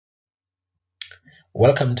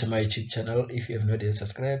Welcome to my YouTube channel. If you have not yet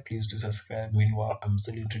subscribed, please do subscribe. Meanwhile, I'm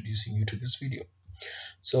still introducing you to this video.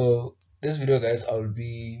 So this video, guys, I'll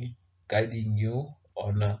be guiding you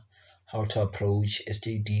on how to approach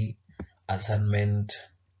SJD assignment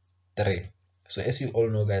 3. So as you all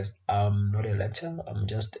know, guys, I'm not a lecturer, I'm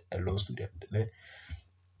just a law student.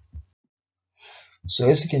 So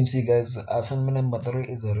as you can see, guys, assignment number 3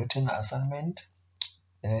 is a written assignment.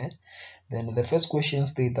 Then the first question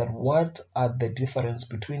states that what are the difference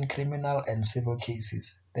between criminal and civil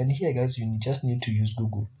cases. Then here, guys, you just need to use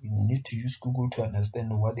Google. You need to use Google to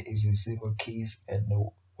understand what is a civil case and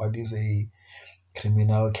what is a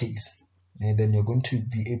criminal case. And then you're going to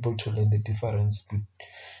be able to learn the difference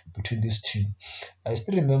between these two. I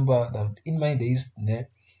still remember that in my days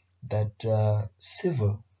that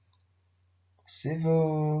civil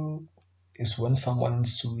is when someone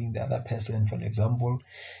is suing the other person, for example.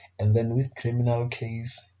 And then with criminal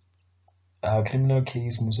case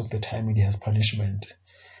most of the time it has punishment.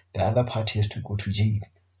 The other party has to go to jail.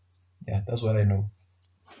 Yeah, that's what I know.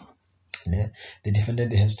 Yeah, the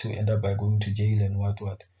defendant has to end up by going to jail and what.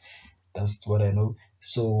 That's what I know.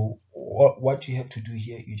 So what you have to do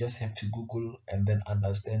here, you just have to Google and then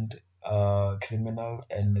understand criminal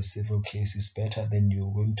and the civil case is better. Then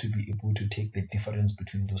you're going to be able to take the difference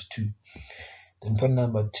between those two. Then point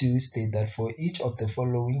number 2 state that for each of the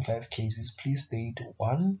following 5 cases, please state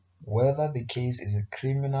 1. Whether the case is a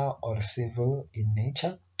criminal or civil in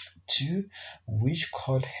nature. 2. Which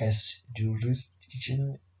court has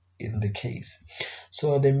jurisdiction in the case.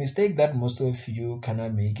 So the mistake that most of you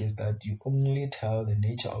cannot make is that you only tell the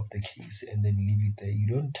nature of the case and then leave it there. You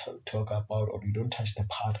don't talk about, or you don't touch the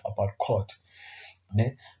part about court.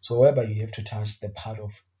 So whereby you have to touch the part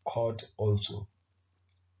of court also.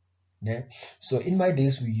 So in my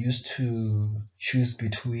days, we used to choose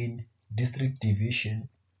between district division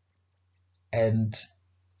and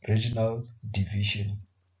regional division.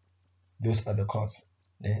 Those are the courts.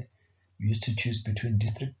 We used to choose between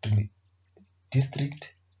district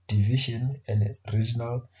division and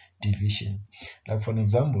regional division. Like for an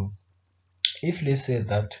example, if let's say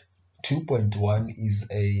that 2.1 is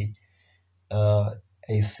a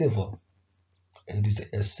civil, it is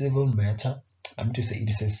a civil matter. I'm to say it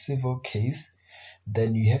is a civil case,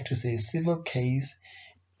 then you have to say civil case,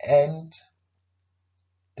 and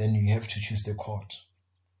then you have to choose the court.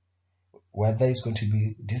 Whether it's going to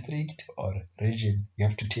be district or region, you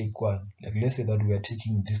have to take one. Like let's say that we are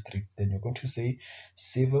taking district, then you're going to say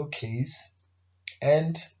civil case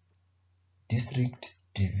and district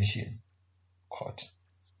division court.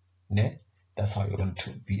 That's how you're going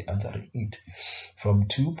to be answering it from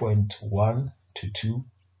 2.1 to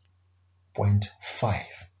 2.5.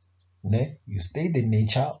 You state the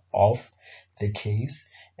nature of the case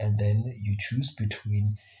and then you choose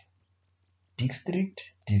between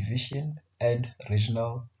district division and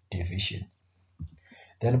regional division.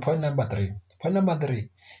 Then point number 3.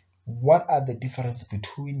 What are the difference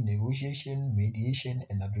between negotiation, mediation,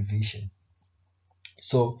 and abbreviation?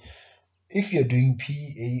 So if you're doing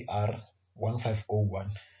PAR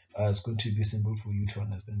 1501, it's going to be simple for you to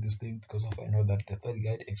understand this thing, because I know that the study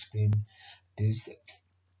guide explained these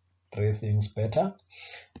 3 things better.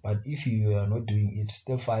 But if you are not doing it,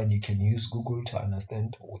 still fine, you can use Google to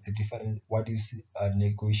understand the difference, what is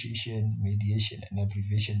negotiation, mediation, and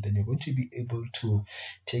abbreviation. Then you're going to be able to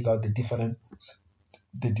take out the different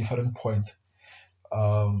points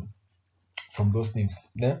from those things.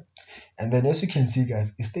 And then as you can see,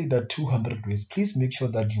 guys, it states that 200 words. Please make sure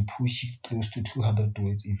that you push it close to 200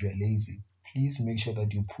 words. If you're lazy, please make sure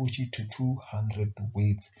that you push it to 200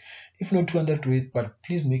 words. If not 200 words, but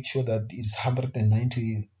please make sure that it's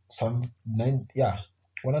 190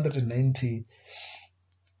 190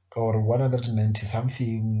 or 190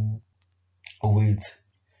 something words,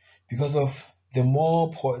 because of the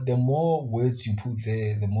more words you put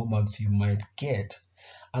there, the more marks you might get.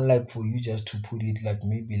 Unlike for you just to put it like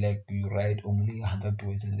maybe like you write only 100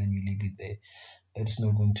 words and then you leave it there, that's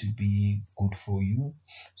not going to be good for you.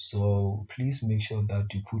 So please make sure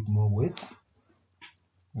that you put more words.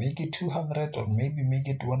 Make it 200 or maybe make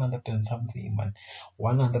it 100 and something,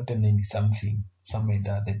 190 something, somewhere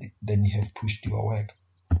there. Then you have pushed your work.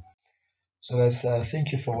 So guys,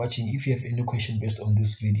 thank you for watching. If you have any question based on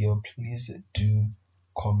this video, please do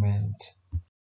comment.